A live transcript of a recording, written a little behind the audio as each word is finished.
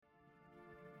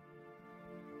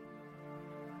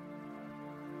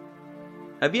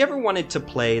Have you ever wanted to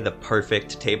play the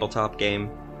perfect tabletop game,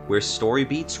 where story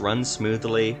beats run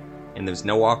smoothly, and there's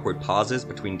no awkward pauses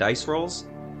between dice rolls?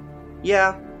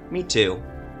 Yeah, me too.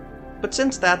 But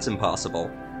since that's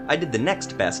impossible, I did the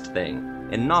next best thing,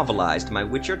 and novelized my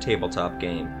Witcher tabletop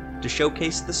game to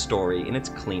showcase the story in its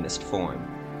cleanest form.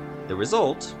 The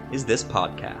result is this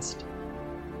podcast.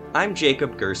 I'm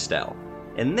Jacob Gerstel,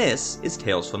 and this is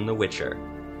Tales from the Witcher,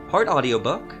 part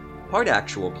audiobook, part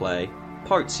actual play,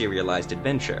 part serialized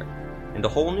adventure, and a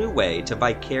whole new way to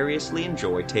vicariously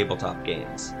enjoy tabletop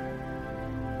games.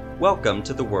 Welcome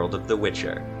to the world of The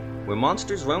Witcher, where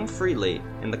monsters roam freely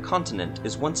and the continent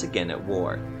is once again at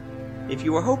war. If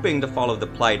you were hoping to follow the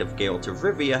plight of Geralt of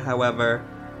Rivia, however,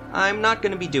 I'm not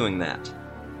going to be doing that.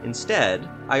 Instead,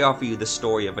 I offer you the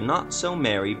story of a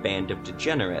not-so-merry band of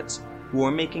degenerates who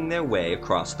are making their way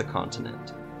across the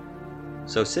continent.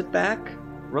 So sit back,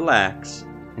 relax,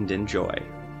 and enjoy.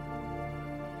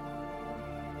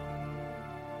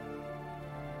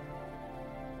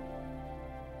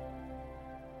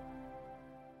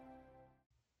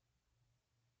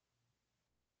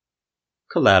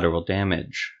 Collateral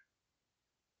Damage.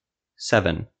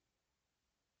 7.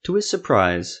 To his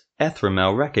surprise,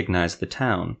 Ethramel recognized the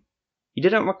town. He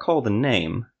didn't recall the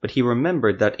name, but he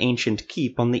remembered that ancient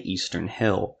keep on the eastern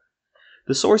hill.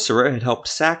 The sorcerer had helped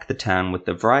sack the town with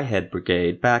the Vryhed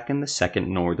Brigade back in the Second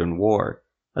Northern War,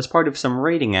 as part of some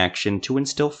raiding action to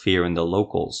instill fear in the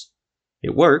locals.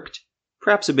 It worked,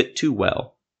 perhaps a bit too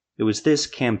well. It was this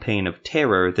campaign of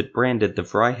terror that branded the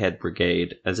Vryhed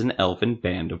Brigade as an elven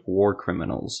band of war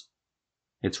criminals.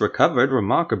 "It's recovered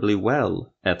remarkably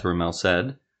well," Ethramel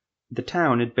said. The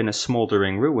town had been a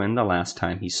smoldering ruin the last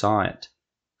time he saw it.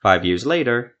 5 years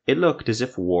later, it looked as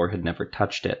if war had never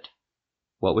touched it.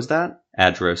 "What was that?"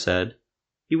 Adro said.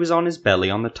 He was on his belly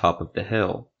on the top of the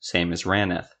hill, same as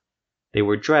Raneth. They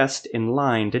were dressed in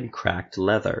lined and cracked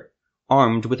leather,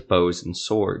 armed with bows and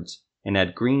swords, and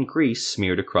had green grease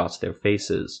smeared across their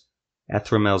faces.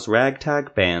 Ethramel's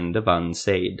ragtag band of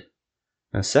Unsade.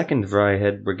 "A second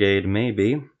Vryhed Brigade,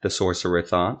 maybe," the sorcerer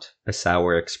thought, a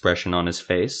sour expression on his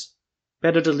face.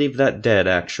 "Better to leave that dead,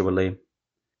 actually."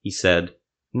 He said,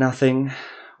 "Nothing.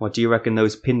 What do you reckon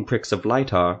those pinpricks of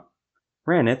light are?"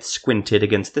 Raneth squinted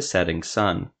against the setting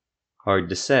sun. "Hard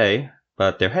to say,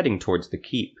 but they're heading towards the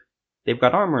keep. They've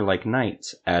got armor like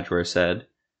knights," Adro said.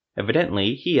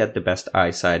 Evidently, he had the best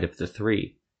eyesight of the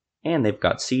three. "And they've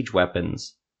got siege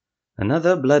weapons."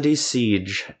 "Another bloody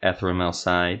siege," Ethramel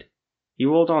sighed. He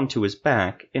rolled onto his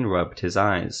back and rubbed his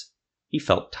eyes. He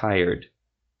felt tired.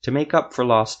 To make up for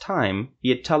lost time, he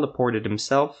had teleported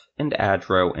himself and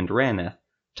Adro and Raneth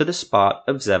to the spot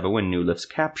of Zevo and Nulif's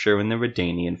capture in the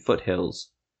Redanian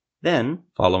foothills. Then,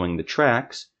 following the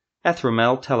tracks,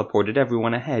 Ethramel teleported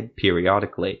everyone ahead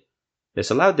periodically. This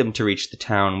allowed them to reach the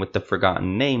town with the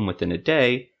forgotten name within a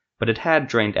day, but it had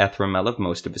drained Ethramel of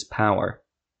most of his power.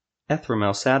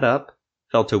 Ethramel sat up,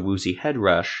 felt a woozy head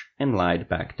rush, and lied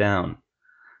back down.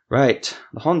 "Right,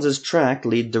 the Hans's track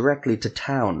lead directly to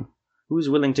town. Who's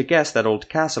willing to guess that old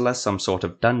castle has some sort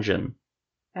of dungeon?"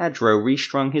 Adro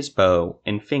restrung his bow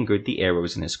and fingered the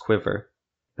arrows in his quiver.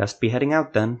 "Best be heading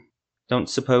out then. Don't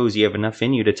suppose you have enough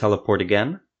in you to teleport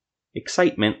again?"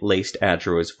 Excitement laced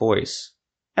Adro's voice.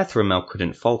 Ethramel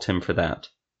couldn't fault him for that.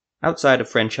 Outside of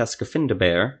Francesca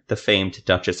Findabere, the famed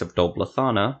Duchess of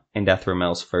Doblathana, and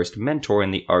Ethramel's first mentor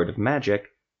in the art of magic,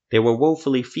 there were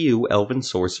woefully few elven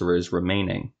sorcerers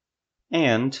remaining.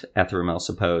 And, Ethramel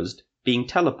supposed, being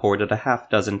teleported a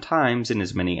half-dozen times in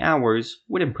as many hours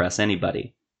would impress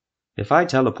anybody. "If I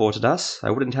teleported us,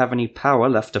 I wouldn't have any power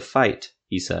left to fight,"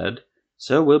 he said,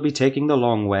 "so we'll be taking the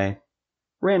long way.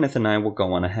 Raneth and I will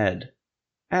go on ahead."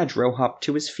 Adro hopped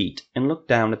to his feet and looked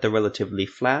down at the relatively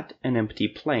flat and empty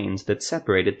plains that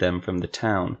separated them from the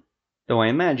town, though I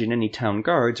imagine any town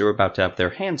guards are about to have their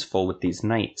hands full with these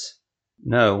knights.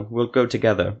 "No, we'll go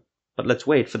together, but let's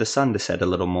wait for the sun to set a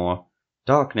little more.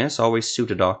 Darkness always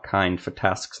suited our kind for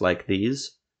tasks like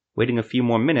these. Waiting a few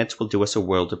more minutes will do us a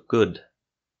world of good."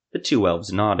 The two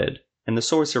elves nodded, and the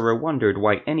sorcerer wondered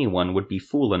why anyone would be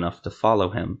fool enough to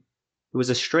follow him. It was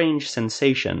a strange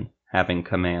sensation, having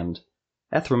command.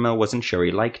 Ethramel wasn't sure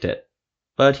he liked it,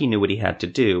 but he knew what he had to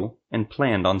do, and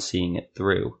planned on seeing it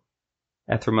through.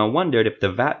 Ethramel wondered if the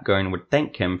Vatgern would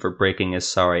thank him for breaking his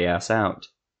sorry ass out.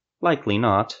 Likely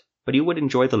not, but he would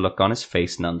enjoy the look on his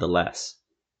face nonetheless.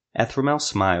 Ethramel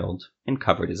smiled, and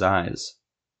covered his eyes.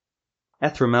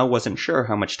 Ethramel wasn't sure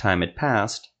how much time had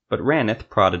passed, but Raneth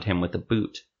prodded him with a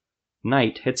boot.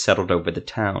 Night had settled over the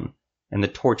town, and the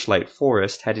torchlight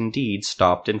forest had indeed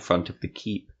stopped in front of the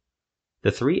keep.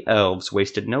 The three elves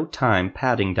wasted no time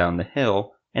padding down the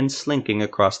hill and slinking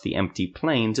across the empty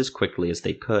plains as quickly as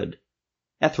they could.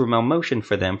 Ethramel motioned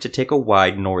for them to take a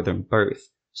wide northern berth,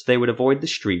 so they would avoid the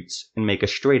streets and make a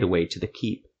straightaway to the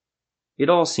keep. It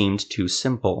all seemed too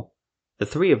simple. The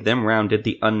three of them rounded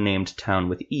the unnamed town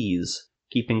with ease,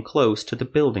 keeping close to the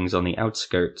buildings on the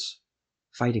outskirts.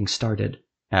 "Fighting started,"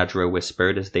 Adro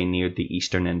whispered as they neared the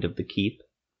eastern end of the keep.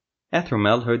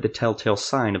 Ethramel heard the telltale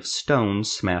sign of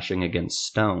stones smashing against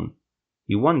stone.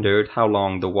 He wondered how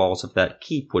long the walls of that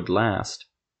keep would last.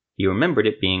 He remembered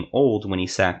it being old when he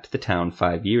sacked the town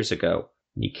 5 years ago,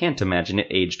 and he can't imagine it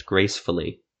aged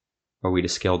gracefully. "Are we to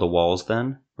scale the walls,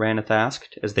 then?" Raneth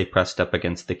asked, as they pressed up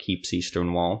against the keep's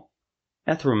eastern wall.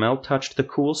 Ethramel touched the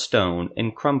cool stone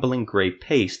and crumbling gray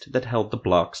paste that held the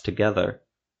blocks together.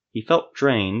 He felt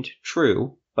drained,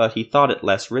 true, but he thought it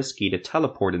less risky to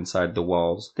teleport inside the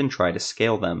walls than try to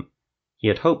scale them. He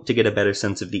had hoped to get a better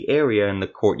sense of the area and the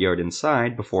courtyard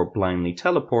inside before blindly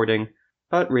teleporting,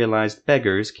 but realized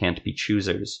beggars can't be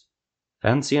choosers.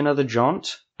 "Fancy another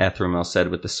jaunt?" Ethramel said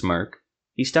with a smirk.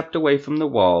 He stepped away from the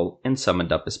wall and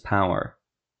summoned up his power.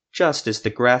 Just as the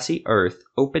grassy earth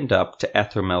opened up to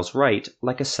Ethramel's right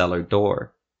like a cellar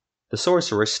door. The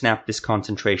sorcerer snapped his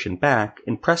concentration back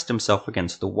and pressed himself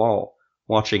against the wall,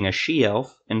 watching a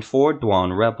she-elf and 4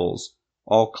 Dwan rebels,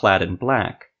 all clad in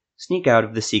black, sneak out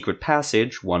of the secret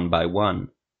passage one by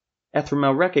one.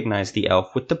 Ethramel recognized the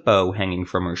elf with the bow hanging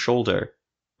from her shoulder.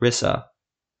 Rissa.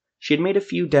 She had made a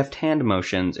few deft hand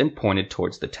motions and pointed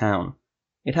towards the town.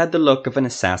 It had the look of an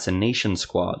assassination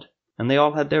squad, and they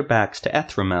all had their backs to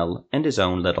Ethramel and his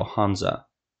own little Hansa.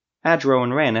 Adro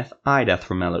and Raneth eyed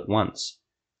Ethramel at once.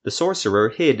 The sorcerer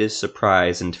hid his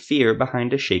surprise and fear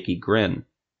behind a shaky grin,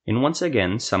 and once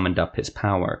again summoned up his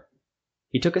power.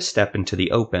 He took a step into the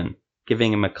open,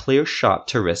 giving him a clear shot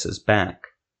to Rissa's back.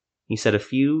 He said a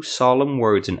few solemn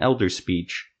words in elder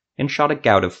speech, and shot a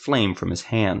gout of flame from his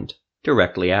hand,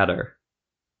 directly at her.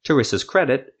 To Rissa's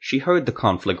credit, she heard the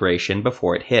conflagration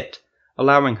before it hit,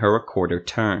 allowing her a quarter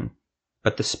turn.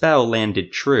 But the spell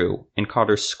landed true and caught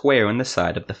her square in the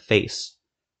side of the face.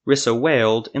 Rissa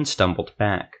wailed and stumbled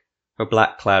back, her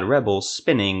black-clad rebels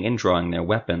spinning and drawing their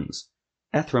weapons.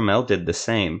 Ethramel did the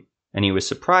same, and he was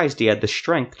surprised he had the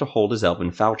strength to hold his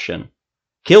elven falchion.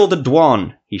 "Kill the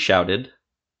Dwan!" he shouted.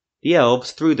 The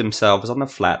elves threw themselves on the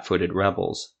flat-footed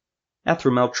rebels.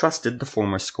 Ethramel trusted the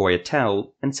former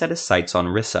Scoia'tael and set his sights on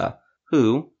Rissa,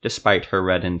 who, despite her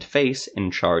reddened face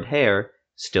and charred hair,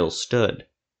 still stood.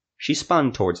 She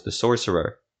spun towards the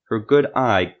sorcerer, her good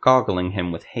eye goggling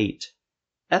him with hate.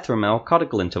 Ethramel caught a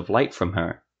glint of light from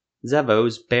her.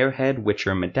 Zevo's barehead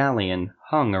witcher medallion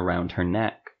hung around her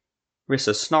neck.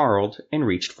 Rissa snarled and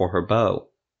reached for her bow,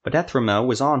 but Ethramel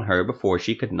was on her before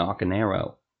she could knock an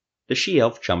arrow. The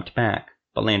she-elf jumped back,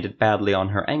 but landed badly on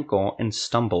her ankle and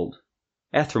stumbled.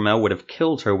 Ethramel would have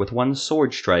killed her with one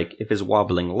sword strike if his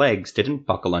wobbling legs didn't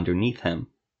buckle underneath him,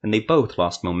 and they both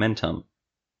lost momentum.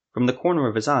 From the corner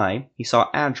of his eye, he saw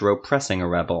Adro pressing a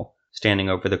rebel, standing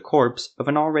over the corpse of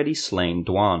an already slain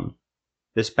Dwan.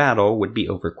 This battle would be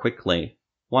over quickly,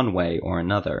 one way or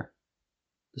another.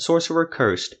 The sorcerer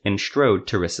cursed and strode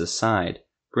to Rissa's side,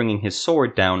 bringing his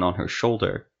sword down on her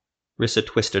shoulder. Rissa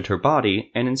twisted her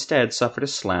body and instead suffered a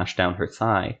slash down her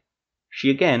thigh. She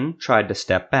again tried to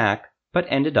step back, but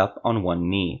ended up on one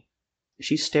knee.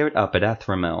 She stared up at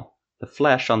Ethramel, the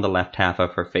flesh on the left half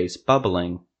of her face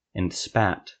bubbling, and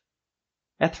spat.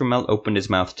 Ethramel opened his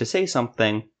mouth to say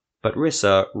something, but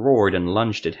Rissa roared and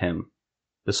lunged at him.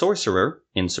 The sorcerer,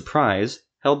 in surprise,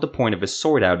 held the point of his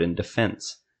sword out in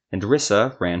defense, and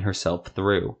Rissa ran herself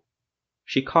through.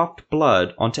 She coughed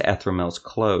blood onto Ethramel's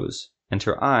clothes, and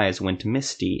her eyes went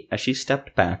misty as she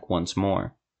stepped back once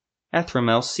more.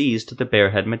 Ethramel seized the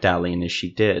barehead medallion as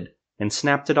she did, and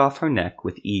snapped it off her neck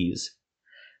with ease.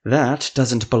 "That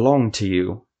doesn't belong to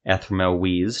you," Ethramel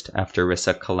wheezed after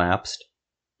Rissa collapsed.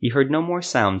 He heard no more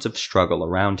sounds of struggle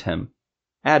around him.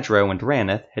 Adro and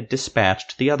Raneth had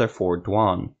dispatched the other 4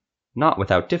 Dwan, not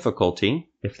without difficulty,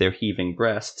 if their heaving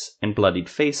breasts and bloodied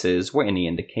faces were any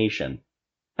indication.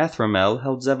 Ethramel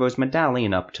held Zevo's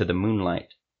medallion up to the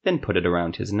moonlight, then put it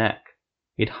around his neck.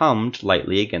 It hummed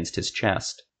lightly against his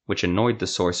chest, which annoyed the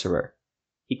sorcerer.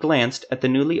 He glanced at the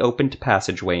newly opened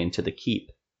passageway into the keep.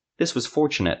 This was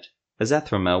fortunate, as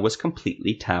Ethramel was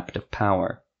completely tapped of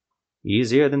power.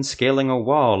 "Easier than scaling a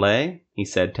wall, eh?" he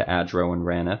said to Adro and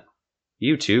Raneth.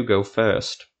 "You two go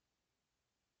first."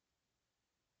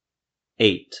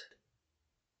 8.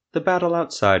 The battle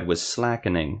outside was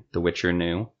slackening, the Witcher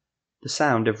knew. The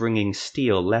sound of ringing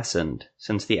steel lessened,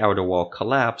 since the outer wall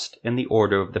collapsed and the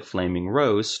Order of the Flaming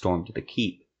Rose stormed the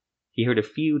keep. He heard a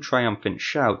few triumphant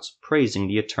shouts praising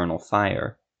the eternal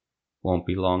fire. Won't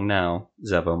be long now,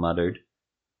 Zevo muttered.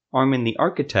 Armin the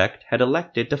architect had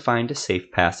elected to find a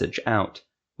safe passage out,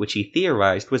 which he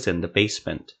theorized was in the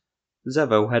basement.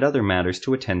 Zevo had other matters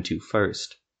to attend to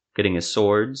first, getting his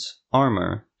swords,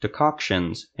 armor,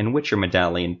 decoctions, and Witcher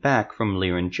medallion back from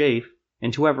Lear and Jafe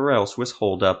and whoever else was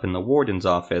holed up in the warden's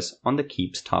office on the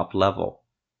keep's top level.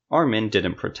 Armin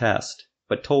didn't protest,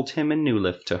 but told him and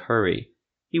Newliff to hurry.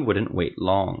 He wouldn't wait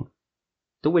long.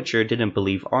 The Witcher didn't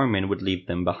believe Armin would leave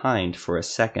them behind for a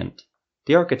second.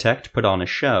 The architect put on a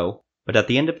show, but at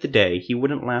the end of the day he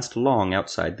wouldn't last long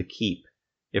outside the keep.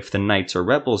 If the knights or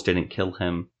rebels didn't kill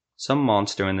him, some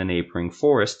monster in the neighboring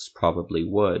forests probably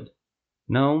would.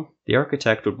 No, the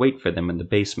architect would wait for them in the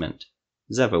basement.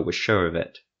 Zevo was sure of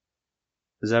it.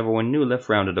 Zevo and Newliff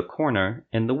rounded a corner,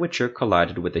 and the Witcher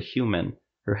collided with a human,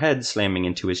 her head slamming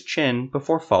into his chin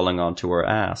before falling onto her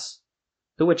ass.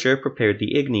 The Witcher prepared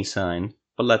the Igni sign,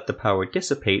 but let the power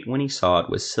dissipate when he saw it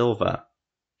was Silva.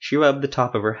 She rubbed the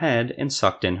top of her head and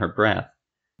sucked in her breath.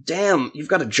 "Damn, you've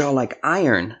got a jaw like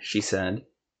iron," she said.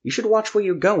 "You should watch where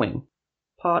you're going."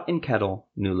 "Pot and kettle,"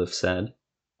 Newliff said.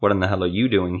 "What in the hell are you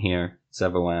doing here?"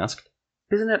 Zevo asked.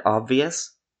 "Isn't it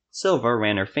obvious?" Silva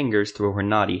ran her fingers through her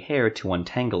knotty hair to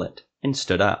untangle it, and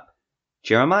stood up.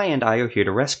 "Jeremiah and I are here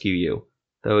to rescue you,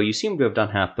 though you seem to have done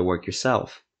half the work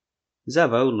yourself."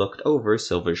 Zevo looked over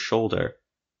Silva's shoulder.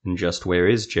 "And just where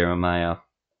is Jeremiah?"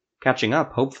 "Catching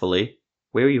up, hopefully.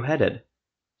 Where are you headed?"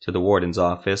 "To the warden's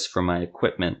office for my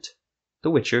equipment." The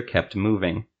Witcher kept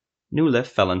moving. Newliff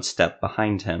fell in step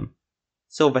behind him.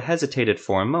 Silva hesitated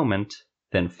for a moment,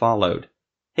 then followed.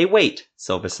 "Hey, wait,"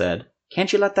 Silva said.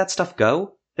 "Can't you let that stuff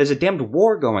go? There's a damned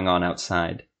war going on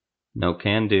outside." "No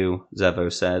can do,"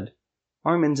 Zevo said.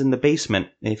 "Armin's in the basement,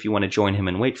 if you want to join him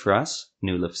and wait for us,"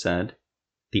 Newliff said.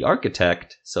 "The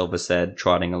architect," Silva said,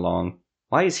 trotting along.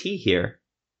 "Why is he here?"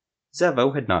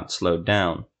 Zevo had not slowed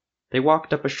down. They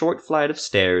walked up a short flight of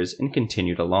stairs and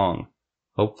continued along.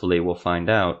 "Hopefully we'll find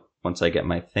out, once I get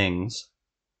my things."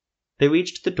 They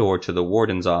reached the door to the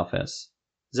warden's office.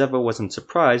 Zevo wasn't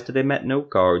surprised they met no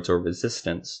guards or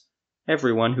resistance.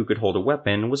 Everyone who could hold a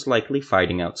weapon was likely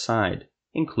fighting outside,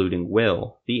 including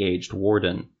Will, the aged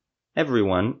warden.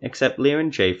 Everyone except Lear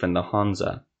and Jafe and the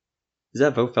Hansa.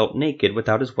 Zevo felt naked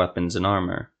without his weapons and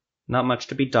armor. Not much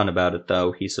to be done about it,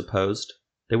 though, he supposed.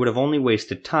 They would have only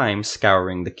wasted time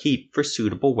scouring the keep for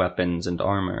suitable weapons and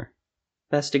armor.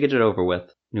 "Best to get it over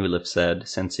with," Newliff said,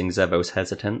 sensing Zevo's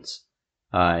hesitance.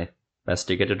 "Aye, best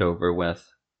to get it over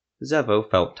with." Zevo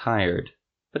felt tired,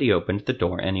 but he opened the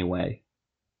door anyway.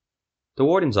 The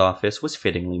warden's office was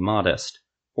fittingly modest.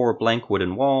 4 blank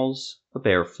wooden walls, a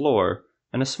bare floor,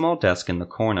 and a small desk in the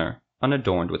corner,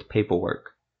 unadorned with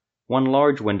paperwork. One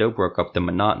large window broke up the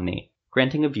monotony,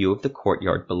 granting a view of the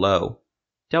courtyard below.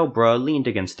 Delbra leaned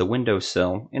against the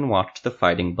windowsill and watched the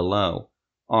fighting below,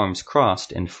 arms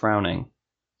crossed and frowning.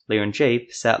 Lear and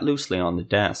Jafe sat loosely on the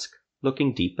desk,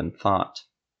 looking deep in thought.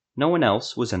 No one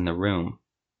else was in the room.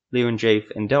 Lear and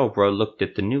Jafe and Delbra looked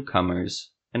at the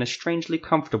newcomers, and a strangely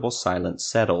comfortable silence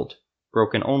settled,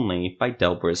 broken only by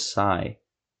Delbra's sigh.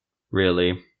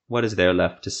 "Really, what is there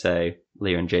left to say?"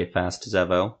 Lear and Jafe asked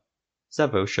Zevo.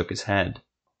 Zevo shook his head.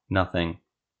 "Nothing.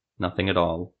 Nothing at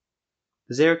all."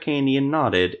 The Zeracanian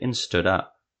nodded and stood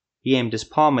up. He aimed his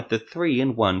palm at the 3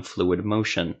 in one fluid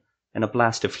motion, and a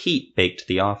blast of heat baked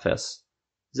the office.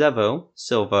 Zevo,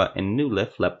 Silva, and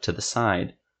Newliff leapt to the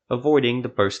side, avoiding the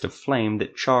burst of flame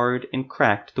that charred and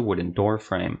cracked the wooden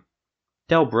doorframe.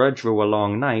 Delbra drew a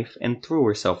long knife and threw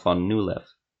herself on Newliff.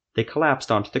 They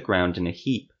collapsed onto the ground in a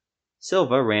heap.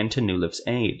 Silva ran to Newliff's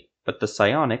aid, but the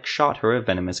psionic shot her a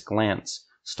venomous glance,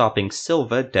 stopping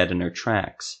Silva dead in her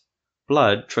tracks.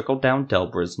 Blood trickled down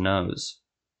Delbra's nose.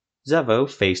 Zevo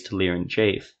faced Lear and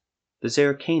Jafe. The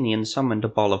Zeracanian summoned a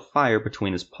ball of fire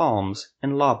between his palms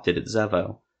and lobbed it at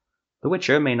Zevo. The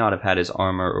Witcher may not have had his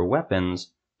armor or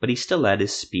weapons, but he still had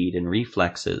his speed and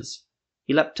reflexes.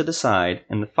 He leapt to the side,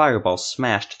 and the fireball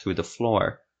smashed through the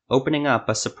floor, opening up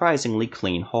a surprisingly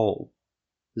clean hole.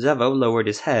 Zevo lowered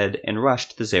his head and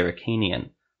rushed the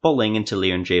Zeracanian, bowling into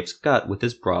Lear and Jafe's gut with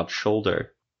his broad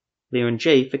shoulder. Lear and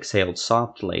Jafe exhaled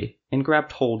softly, and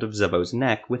grabbed hold of Zevo's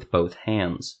neck with both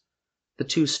hands. The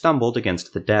two stumbled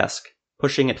against the desk,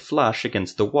 pushing it flush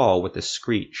against the wall with a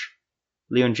screech.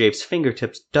 Lear and Jafe's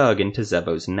fingertips dug into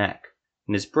Zevo's neck,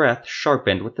 and his breath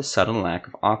sharpened with the sudden lack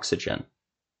of oxygen.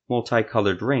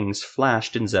 Multicolored rings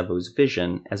flashed in Zevo's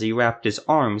vision as he wrapped his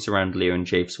arms around Lear and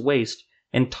Jafe's waist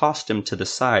and tossed him to the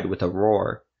side with a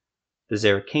roar. The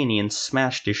Zeracanian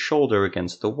smashed his shoulder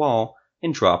against the wall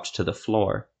and dropped to the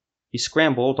floor. He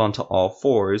scrambled onto all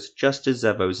fours just as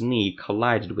Zevo's knee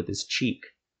collided with his cheek.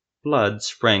 Blood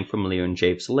sprang from Lear and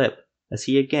Jafe's lip as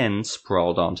he again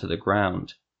sprawled onto the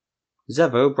ground.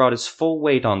 Zevo brought his full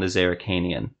weight on the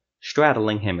Zerrikanian,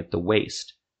 straddling him at the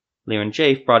waist.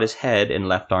 Liranjef brought his head and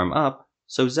left arm up,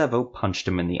 so Zevo punched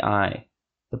him in the eye.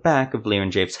 The back of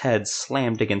Liranjef's head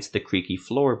slammed against the creaky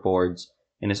floorboards,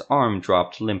 and his arm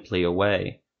dropped limply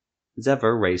away. Zevo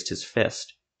raised his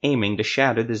fist, aiming to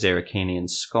shatter the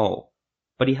Zerrikanian's skull,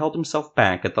 but he held himself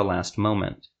back at the last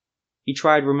moment. He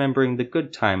tried remembering the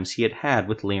good times he had had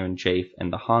with Liranjef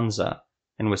and the Hansa,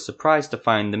 and was surprised to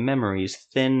find the memories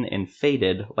thin and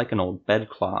faded like an old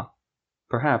bedcloth.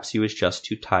 Perhaps he was just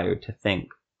too tired to think.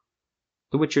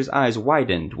 The Witcher's eyes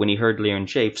widened when he heard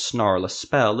Liranjef snarl a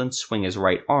spell and swing his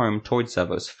right arm toward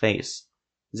Zevo's face.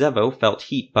 Zevo felt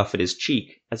heat buffet his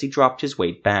cheek as he dropped his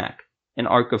weight back, an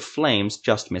arc of flames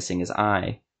just missing his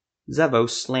eye. Zevo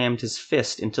slammed his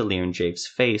fist into Liranjef's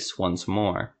face once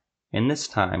more, and this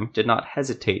time did not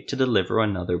hesitate to deliver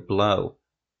another blow,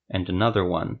 and another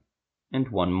one, and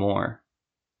one more.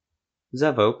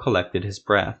 Zevo collected his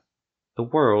breath. The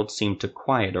world seemed to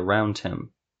quiet around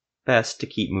him. Best to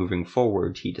keep moving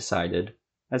forward, he decided,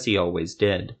 as he always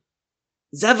did.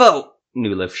 "Zevo!"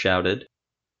 Nulif shouted.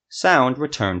 Sound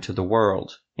returned to the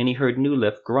world, and he heard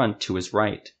Nulif grunt to his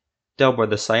right. Delbra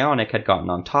the psionic had gotten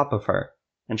on top of her,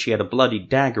 and she had a bloody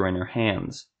dagger in her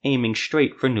hands, aiming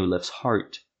straight for Nulif's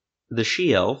heart. The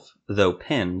she-elf, though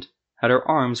pinned, had her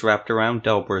arms wrapped around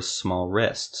Delbra's small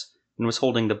wrists, and was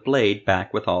holding the blade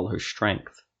back with all her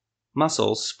strength.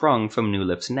 Muscles sprung from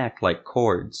Nulif's neck like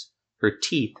cords, her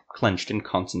teeth clenched in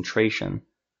concentration,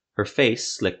 her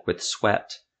face slick with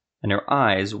sweat, and her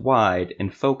eyes wide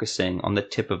and focusing on the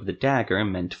tip of the dagger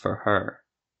meant for her.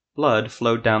 Blood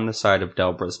flowed down the side of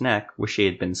Delbra's neck where she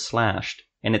had been slashed,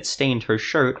 and it stained her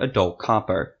shirt a dull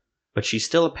copper, but she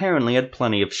still apparently had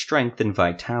plenty of strength and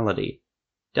vitality.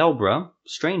 Delbra,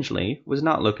 strangely, was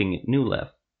not looking at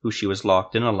Nulif, who she was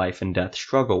locked in a life-and-death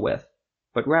struggle with,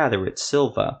 but rather at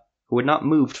Silva, who had not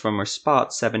moved from her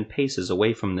spot 7 paces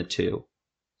away from the two.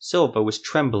 Silva was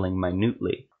trembling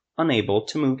minutely, unable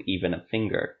to move even a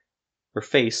finger. Her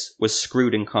face was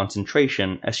screwed in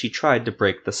concentration as she tried to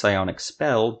break the psionic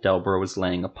spell Delbra was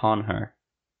laying upon her.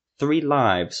 3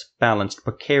 lives balanced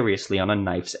precariously on a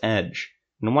knife's edge,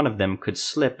 and one of them could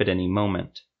slip at any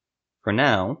moment. For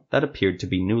now, that appeared to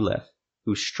be Nulif,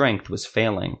 whose strength was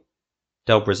failing.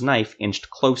 Delbra's knife inched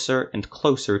closer and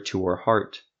closer to her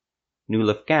heart.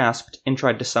 Nulif gasped and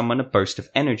tried to summon a burst of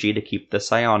energy to keep the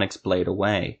psionic's blade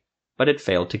away, but it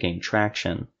failed to gain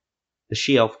traction. The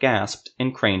she-elf gasped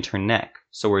and craned her neck,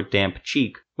 so her damp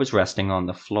cheek was resting on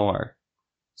the floor.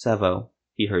 "Zevo,"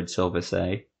 he heard Silva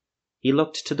say. He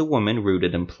looked to the woman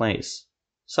rooted in place.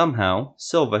 Somehow,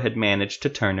 Silva had managed to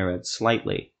turn her head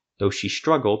slightly, though she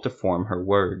struggled to form her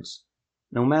words.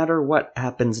 "No matter what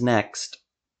happens next,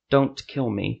 don't kill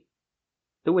me."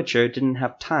 The Witcher didn't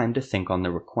have time to think on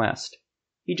the request.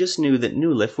 He just knew that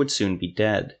Nulif would soon be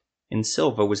dead, and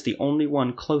Silva was the only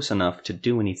one close enough to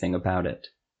do anything about it.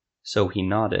 So he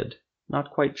nodded,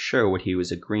 not quite sure what he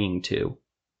was agreeing to.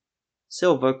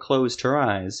 Silva closed her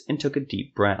eyes and took a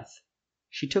deep breath.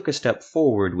 She took a step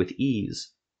forward with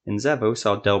ease, and Zevo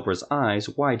saw Delbra's eyes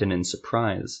widen in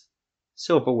surprise.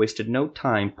 Silva wasted no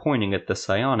time pointing at the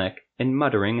psionic and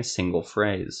muttering a single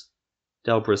phrase.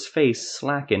 Delbra's face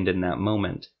slackened in that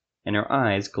moment, and her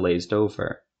eyes glazed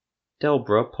over.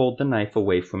 Delbra pulled the knife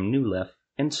away from Nulif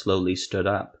and slowly stood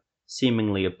up,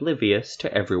 seemingly oblivious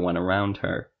to everyone around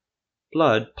her.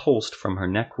 Blood pulsed from her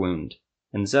neck wound,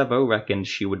 and Zevo reckoned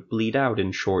she would bleed out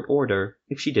in short order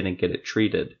if she didn't get it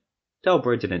treated.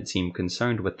 Delbra didn't seem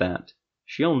concerned with that.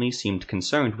 She only seemed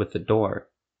concerned with the door.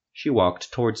 She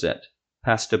walked towards it,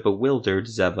 past a bewildered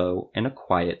Zevo and a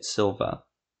quiet Silva.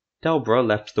 Delbra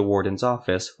left the warden's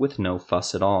office with no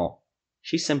fuss at all.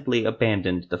 She simply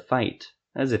abandoned the fight,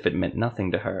 as if it meant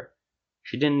nothing to her.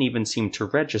 She didn't even seem to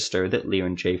register that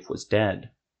Liranjef was dead.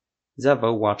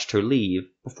 Zevo watched her leave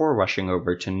before rushing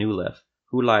over to Nulif,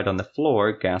 who lied on the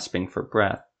floor gasping for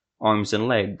breath, arms and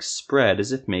legs spread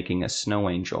as if making a snow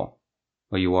angel.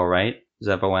 "Are you all right?"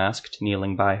 Zevo asked,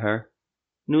 kneeling by her.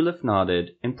 Nulif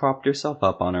nodded and propped herself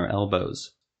up on her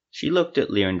elbows. She looked at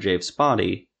Liranjef's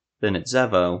body, then at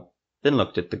Zevo, then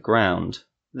looked at the ground,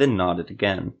 then nodded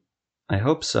again. "I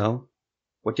hope so."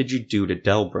 "What did you do to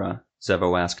Delbra?"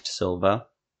 Zevo asked Silva.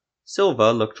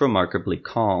 Silva looked remarkably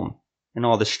calm, and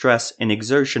all the stress and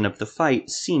exertion of the fight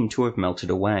seemed to have melted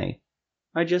away.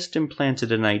 "I just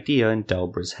implanted an idea in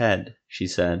Delbra's head," she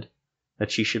said,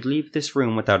 "that she should leave this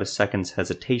room without a second's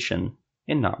hesitation,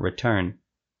 and not return."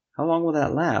 "How long will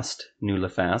that last?"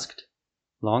 Nulif asked.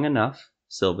 "Long enough,"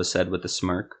 Silva said with a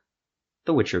smirk.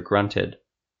 The Witcher grunted.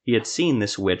 He had seen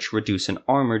this witch reduce an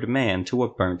armored man to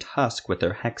a burnt husk with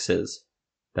her hexes.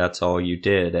 "That's all you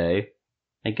did, eh?"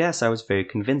 "I guess I was very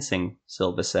convincing,"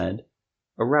 Silva said.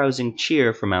 A rousing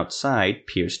cheer from outside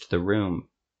pierced the room.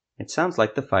 "It sounds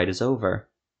like the fight is over.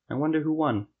 I wonder who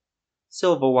won."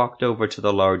 Silva walked over to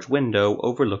the large window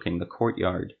overlooking the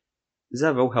courtyard.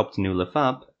 Zevo helped Nulef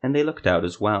up, and they looked out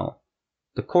as well.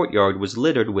 The courtyard was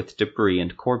littered with debris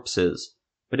and corpses,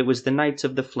 but it was the Knights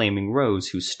of the Flaming Rose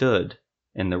who stood,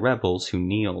 and the rebels who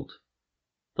kneeled.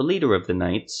 The leader of the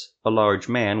knights, a large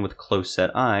man with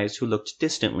close-set eyes who looked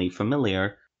distantly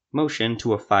familiar, motioned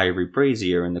to a fiery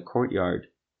brazier in the courtyard.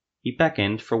 He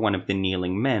beckoned for one of the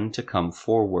kneeling men to come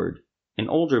forward, an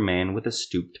older man with a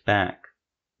stooped back.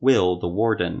 Will, the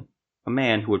warden, a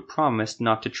man who had promised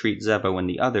not to treat Zevo and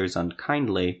the others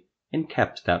unkindly, and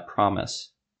kept that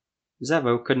promise.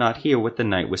 Zevo could not hear what the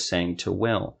knight was saying to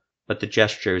Will, but the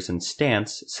gestures and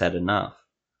stance said enough.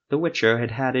 The Witcher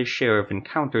had had his share of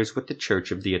encounters with the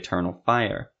Church of the Eternal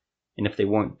Fire, and if they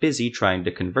weren't busy trying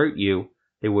to convert you,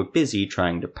 they were busy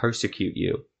trying to persecute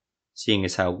you. Seeing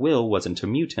as how Will wasn't a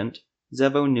mutant,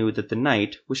 Zevo knew that the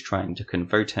knight was trying to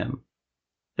convert him.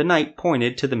 The knight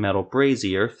pointed to the metal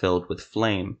brazier filled with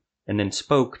flame, and then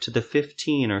spoke to the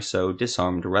 15 or so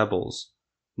disarmed rebels.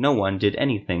 No one did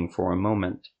anything for a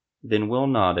moment. Then Will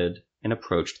nodded and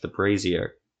approached the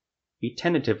brazier. He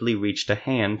tentatively reached a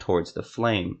hand towards the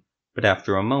flame, but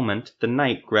after a moment the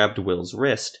knight grabbed Will's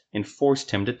wrist and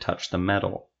forced him to touch the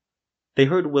metal. They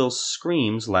heard Will's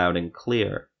screams loud and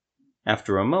clear.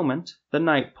 After a moment, the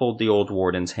knight pulled the old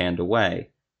warden's hand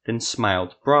away, then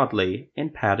smiled broadly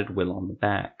and patted Will on the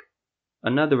back.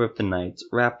 Another of the knights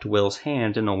wrapped Will's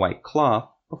hand in a white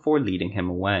cloth before leading him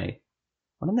away.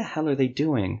 "What in the hell are they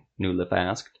doing?" Nulef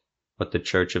asked. "What the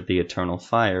Church of the Eternal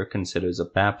Fire considers a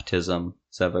baptism,"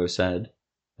 Zevo said.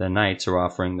 "The knights are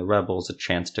offering the rebels a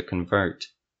chance to convert,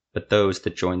 but those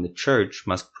that join the church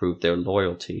must prove their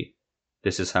loyalty.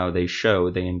 This is how they show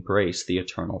they embrace the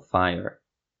Eternal Fire."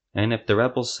 "And if the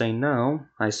rebels say no,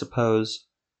 I suppose—"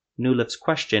 Nulef's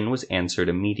question was answered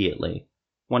immediately.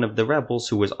 One of the rebels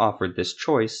who was offered this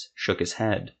choice shook his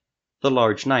head. The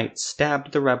large knight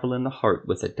stabbed the rebel in the heart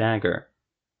with a dagger.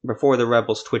 Before the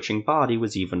rebel's twitching body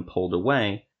was even pulled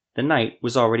away, the knight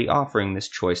was already offering this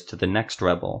choice to the next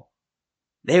rebel.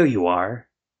 "There you are!"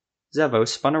 Zevo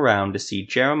spun around to see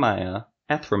Jeremiah,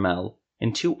 Ethramel,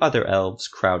 and 2 other elves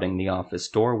crowding the office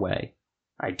doorway.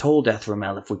 "I told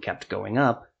Ethramel if we kept going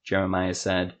up," Jeremiah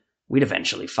said, "we'd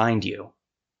eventually find you."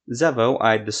 Zevo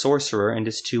eyed the sorcerer and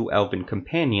his 2 elven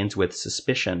companions with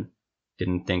suspicion.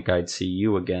 "Didn't think I'd see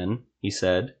you again," he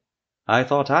said. "I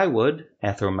thought I would,"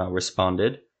 Ethramel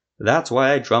responded. "That's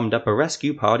why I drummed up a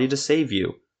rescue party to save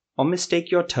you. I'll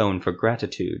mistake your tone for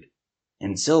gratitude."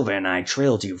 "And Silva and I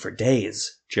trailed you for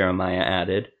days," Jeremiah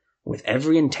added, "with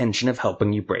every intention of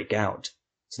helping you break out.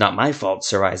 It's not my fault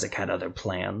Sir Isaac had other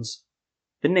plans."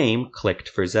 The name clicked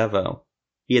for Zevo.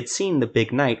 He had seen the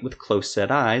big knight with close-set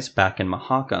eyes back in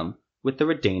Mahakam, with the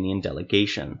Redanian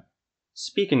delegation.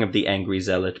 "Speaking of the angry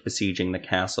zealot besieging the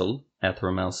castle,"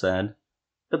 Ethramel said.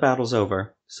 "The battle's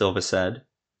over," Silva said.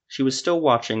 She was still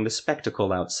watching the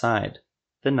spectacle outside.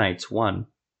 The knights won.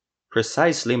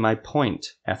 "Precisely my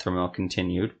point," Ethramel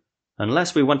continued.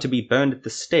 "Unless we want to be burned at the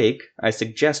stake, I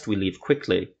suggest we leave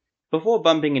quickly. Before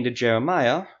bumping into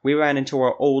Jeremiah, we ran into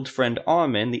our old friend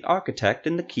Armin, the architect,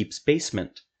 in the keep's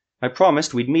basement. I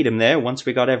promised we'd meet him there once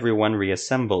we got everyone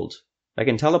reassembled. I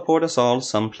can teleport us all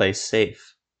someplace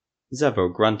safe."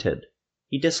 Zevo grunted.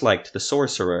 He disliked the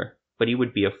sorcerer, but he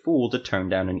would be a fool to turn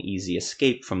down an easy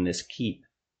escape from this keep.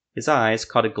 His eyes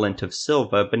caught a glint of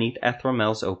silver beneath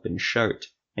Ethramel's open shirt,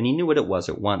 and he knew what it was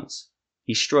at once.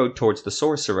 He strode towards the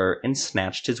sorcerer and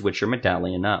snatched his Witcher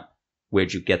medallion up.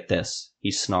 "Where'd you get this?"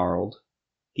 he snarled.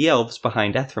 The elves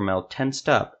behind Ethramel tensed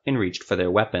up and reached for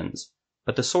their weapons,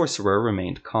 but the sorcerer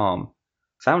remained calm.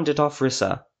 "Found it off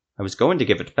Rissa. I was going to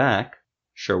give it back."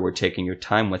 "Sure we're taking your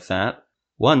time with that."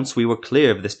 "Once we were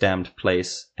clear of this damned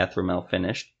place," Ethramel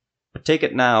finished. "But take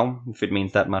it now, if it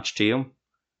means that much to you."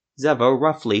 Zevo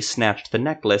roughly snatched the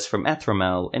necklace from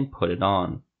Ethramel and put it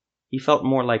on. He felt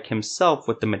more like himself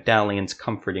with the medallion's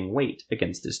comforting weight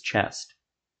against his chest.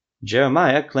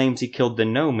 "Jeremiah claims he killed the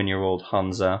gnome in your old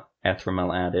Hansa,"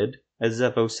 Ethramel added, as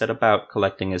Zevo set about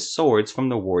collecting his swords from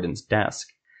the warden's desk.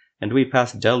 "And we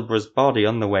passed Delbra's body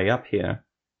on the way up here.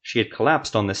 She had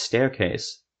collapsed on the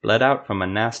staircase, bled out from a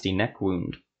nasty neck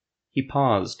wound." He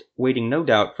paused, waiting no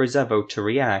doubt for Zevo to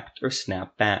react or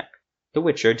snap back. The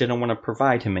Witcher didn't want to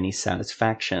provide him any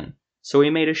satisfaction, so he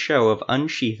made a show of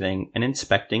unsheathing and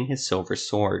inspecting his silver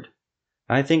sword.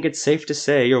 "I think it's safe to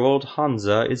say your old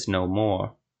Hansa is no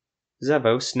more."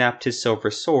 Zevo snapped his silver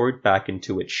sword back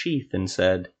into its sheath and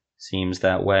said, "Seems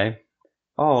that way."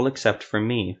 "All except for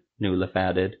me," Nulif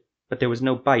added, but there was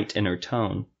no bite in her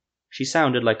tone. She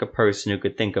sounded like a person who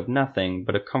could think of nothing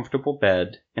but a comfortable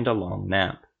bed and a long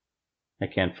nap. "I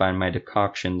can't find my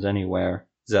decoctions anywhere,"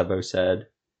 Zevo said.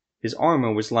 His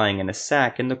armor was lying in a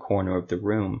sack in the corner of the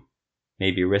room.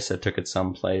 "Maybe Rissa took it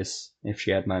someplace, if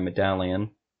she had my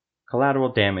medallion." "Collateral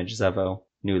damage, Zevo,"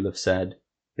 Nulif said.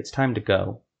 "It's time to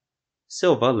go."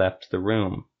 Silva left the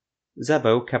room.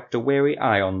 Zevo kept a wary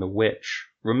eye on the witch,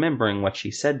 remembering what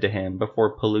she said to him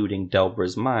before polluting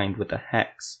Delbra's mind with a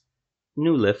hex.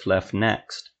 Nulif left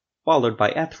next, followed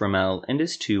by Ethramel and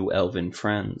his 2 elven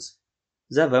friends.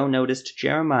 Zevo noticed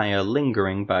Jeremiah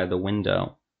lingering by the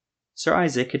window. Sir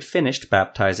Isaac had finished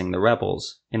baptizing the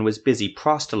rebels, and was busy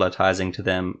proselytizing to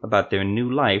them about their new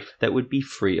life that would be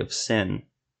free of sin.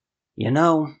 "You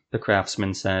know," the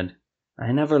craftsman said,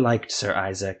 "I never liked Sir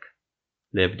Isaac."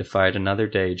 "Live to fight another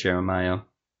day, Jeremiah.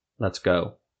 Let's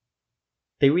go."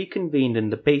 They reconvened in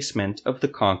the basement of the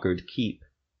conquered keep,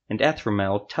 and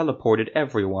Ethramel teleported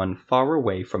everyone far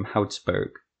away from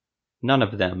Hautsburg. None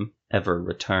of them ever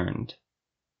returned.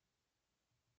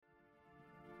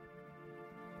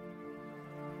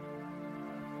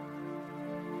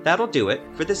 That'll do it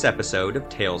for this episode of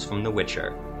Tales from the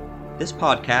Witcher. This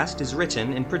podcast is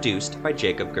written and produced by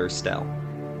Jacob Gerstel.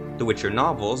 The Witcher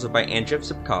novels are by Andrzej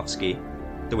Sapkowski,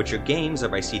 The Witcher games are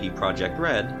by CD Projekt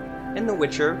Red, and The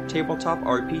Witcher Tabletop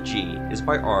RPG is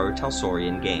by R.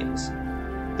 Talsorian Games.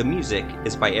 The music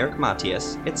is by Eric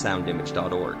Matias at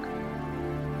soundimage.org.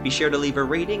 Be sure to leave a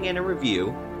rating and a review,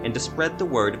 and to spread the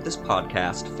word of this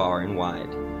podcast far and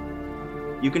wide.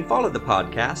 You can follow the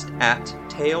podcast at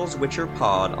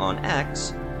TalesWitcherPod on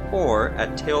X, or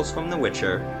at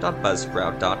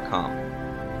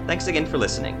talesfromthewitcher.buzzsprout.com. Thanks again for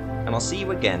listening, and I'll see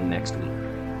you again next week.